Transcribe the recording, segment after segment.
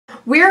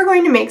We are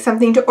going to make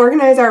something to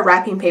organize our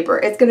wrapping paper.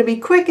 It's going to be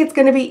quick, it's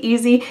going to be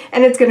easy,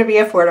 and it's going to be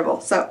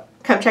affordable. So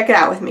come check it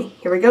out with me.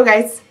 Here we go,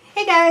 guys.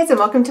 Hey guys, and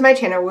welcome to my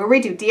channel where we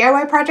do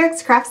DIY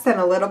projects, crafts, and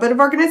a little bit of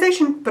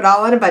organization, but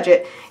all on a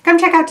budget. Come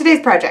check out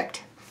today's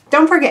project.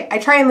 Don't forget, I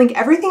try and link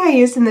everything I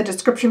used in the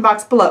description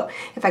box below.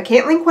 If I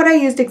can't link what I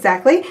used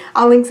exactly,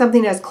 I'll link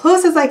something as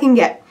close as I can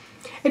get.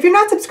 If you're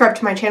not subscribed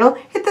to my channel,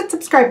 hit that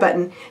subscribe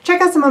button. Check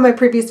out some of my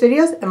previous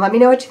videos and let me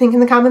know what you think in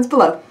the comments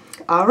below.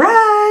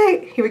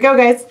 Alright, here we go,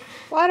 guys.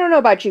 Well, I don't know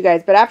about you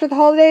guys, but after the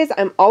holidays,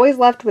 I'm always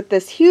left with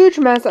this huge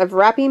mess of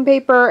wrapping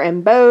paper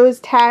and bows,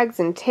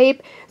 tags, and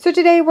tape. So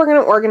today we're going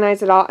to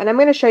organize it all, and I'm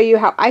going to show you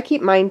how I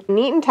keep mine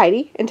neat and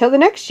tidy until the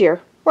next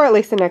year, or at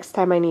least the next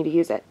time I need to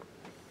use it.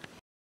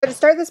 So to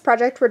start this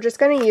project, we're just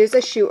going to use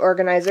a shoe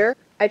organizer.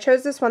 I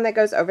chose this one that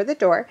goes over the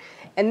door,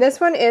 and this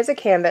one is a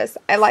canvas.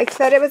 I liked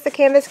that it was the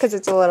canvas because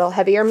it's a little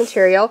heavier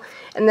material,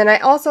 and then I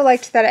also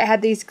liked that it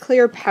had these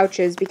clear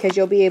pouches because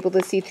you'll be able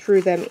to see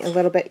through them a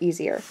little bit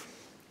easier.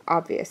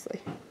 Obviously.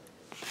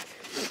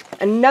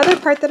 Another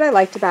part that I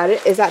liked about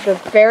it is at the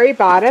very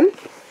bottom,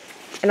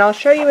 and I'll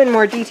show you in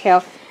more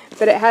detail,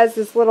 but it has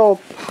this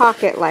little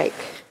pocket-like.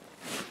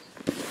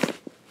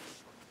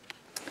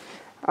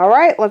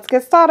 Alright, let's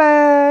get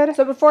started.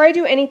 So before I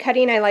do any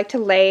cutting, I like to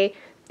lay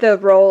the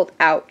roll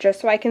out just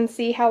so I can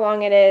see how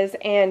long it is,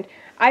 and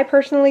I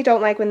personally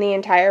don't like when the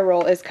entire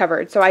roll is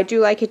covered, so I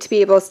do like it to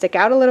be able to stick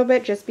out a little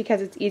bit just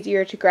because it's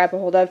easier to grab a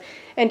hold of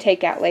and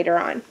take out later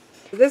on.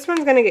 This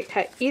one's going to get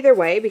cut either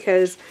way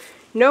because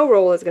no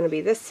roll is going to be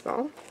this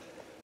small.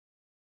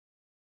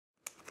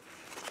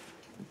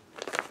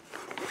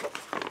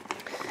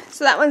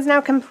 So that one's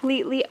now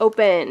completely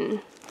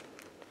open.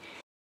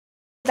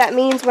 That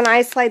means when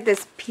I slide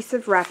this piece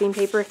of wrapping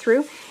paper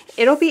through,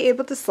 it'll be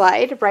able to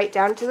slide right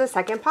down to the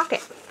second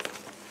pocket.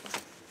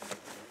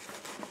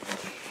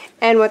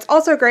 And what's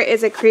also great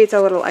is it creates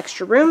a little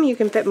extra room. You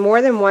can fit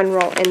more than one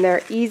roll in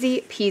there,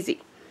 easy peasy.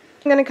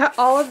 I'm going to cut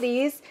all of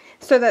these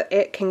so that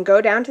it can go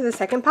down to the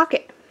second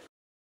pocket.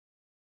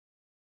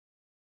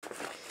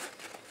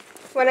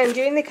 When I'm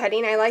doing the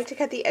cutting, I like to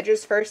cut the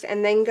edges first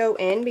and then go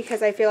in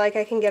because I feel like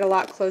I can get a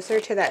lot closer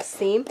to that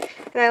seam,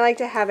 and I like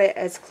to have it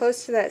as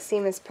close to that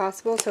seam as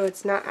possible so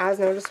it's not as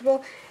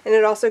noticeable, and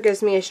it also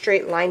gives me a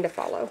straight line to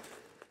follow.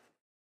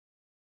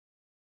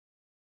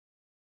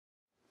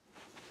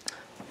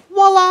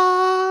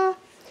 Voila!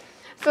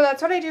 So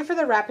that's what I do for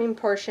the wrapping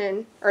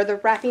portion, or the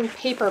wrapping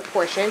paper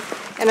portion,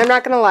 and I'm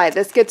not going to lie,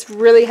 this gets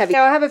really heavy.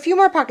 Now I have a few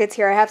more pockets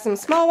here. I have some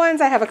small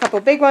ones, I have a couple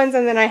big ones,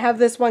 and then I have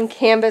this one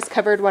canvas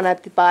covered one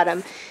at the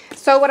bottom.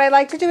 So what I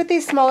like to do with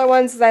these smaller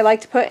ones is I like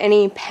to put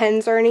any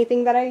pens or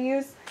anything that I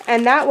use,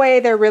 and that way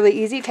they're really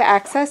easy to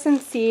access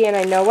and see, and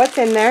I know what's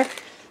in there.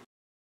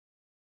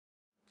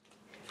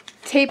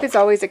 Tape is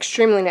always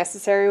extremely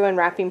necessary when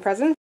wrapping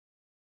presents.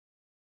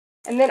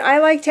 And then I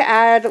like to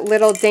add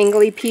little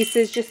dangly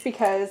pieces just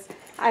because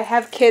I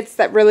have kids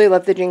that really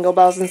love the jingle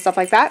bells and stuff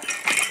like that.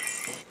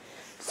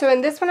 So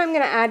in this one I'm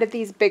going to add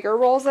these bigger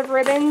rolls of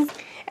ribbons.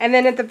 And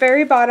then at the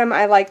very bottom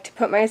I like to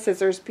put my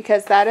scissors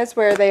because that is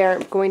where they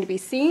aren't going to be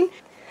seen.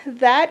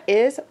 That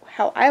is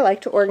how I like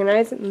to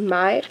organize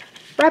my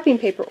wrapping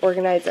paper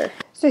organizer.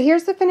 So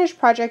here's the finished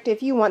project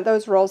if you want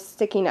those rolls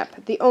sticking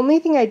up. The only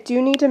thing I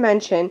do need to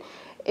mention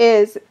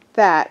is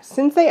that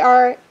since they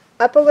are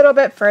up a little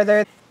bit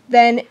further,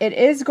 then it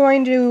is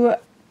going to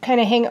kind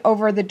of hang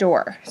over the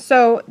door.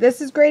 So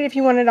this is great if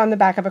you want it on the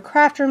back of a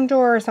craft room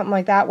door or something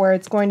like that where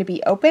it's going to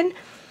be open.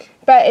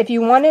 But if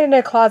you want it in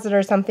a closet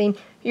or something,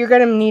 you're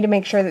going to need to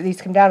make sure that these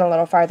come down a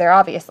little farther,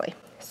 obviously.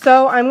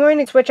 So I'm going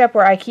to switch up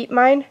where I keep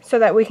mine so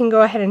that we can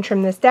go ahead and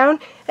trim this down,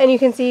 and you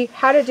can see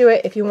how to do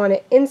it if you want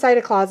it inside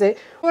a closet.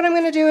 What I'm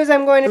going to do is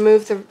I'm going to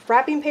remove the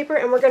wrapping paper,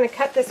 and we're going to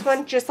cut this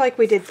one just like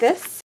we did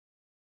this.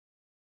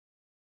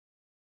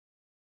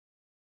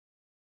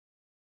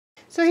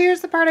 So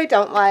here's the part I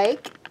don't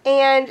like,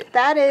 and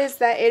that is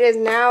that it is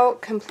now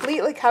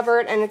completely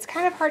covered and it's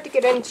kind of hard to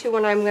get into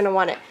when I'm going to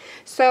want it.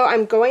 So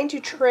I'm going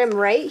to trim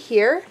right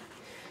here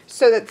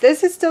so that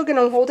this is still going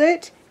to hold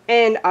it,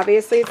 and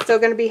obviously it's still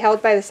going to be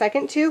held by the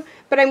second two,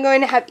 but I'm going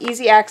to have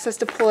easy access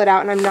to pull it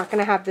out and I'm not going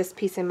to have this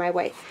piece in my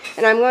way.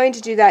 And I'm going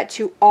to do that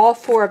to all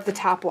four of the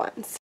top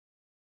ones.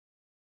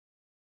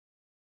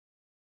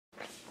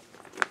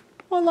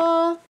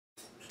 Voila!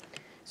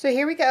 So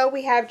here we go,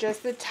 we have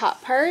just the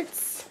top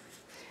parts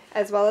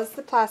as well as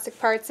the plastic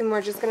parts, and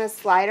we're just going to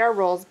slide our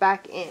rolls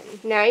back in.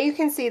 Now you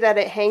can see that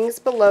it hangs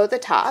below the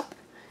top.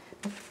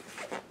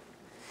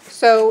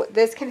 So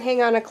this can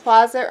hang on a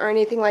closet or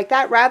anything like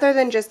that rather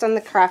than just on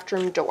the craft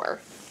room door.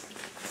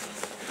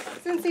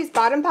 Since these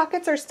bottom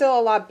pockets are still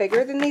a lot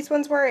bigger than these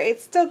ones were,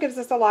 it still gives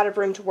us a lot of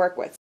room to work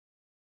with.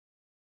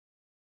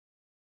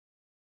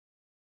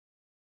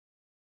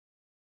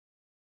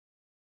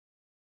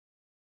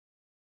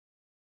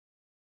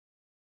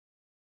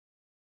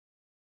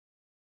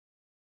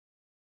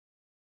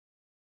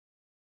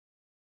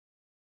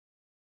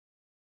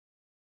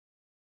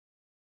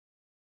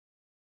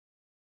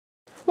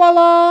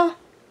 Voila!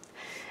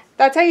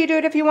 That's how you do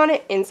it if you want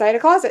it inside a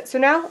closet. So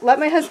now let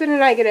my husband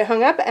and I get it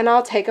hung up and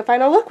I'll take a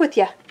final look with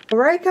you.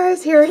 Alright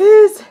guys, here it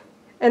is.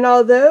 And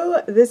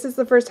although this is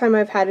the first time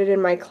I've had it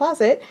in my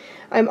closet,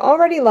 I'm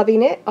already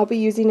loving it. I'll be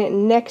using it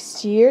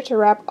next year to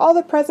wrap all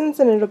the presents,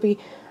 and it'll be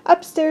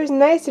upstairs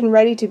nice and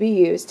ready to be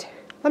used.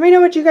 Let me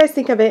know what you guys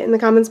think of it in the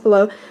comments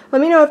below.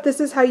 Let me know if this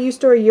is how you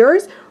store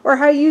yours or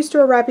how you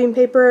store wrapping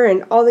paper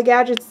and all the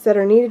gadgets that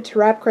are needed to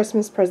wrap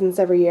Christmas presents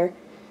every year.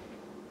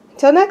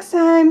 Until next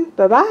time,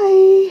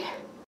 bye-bye!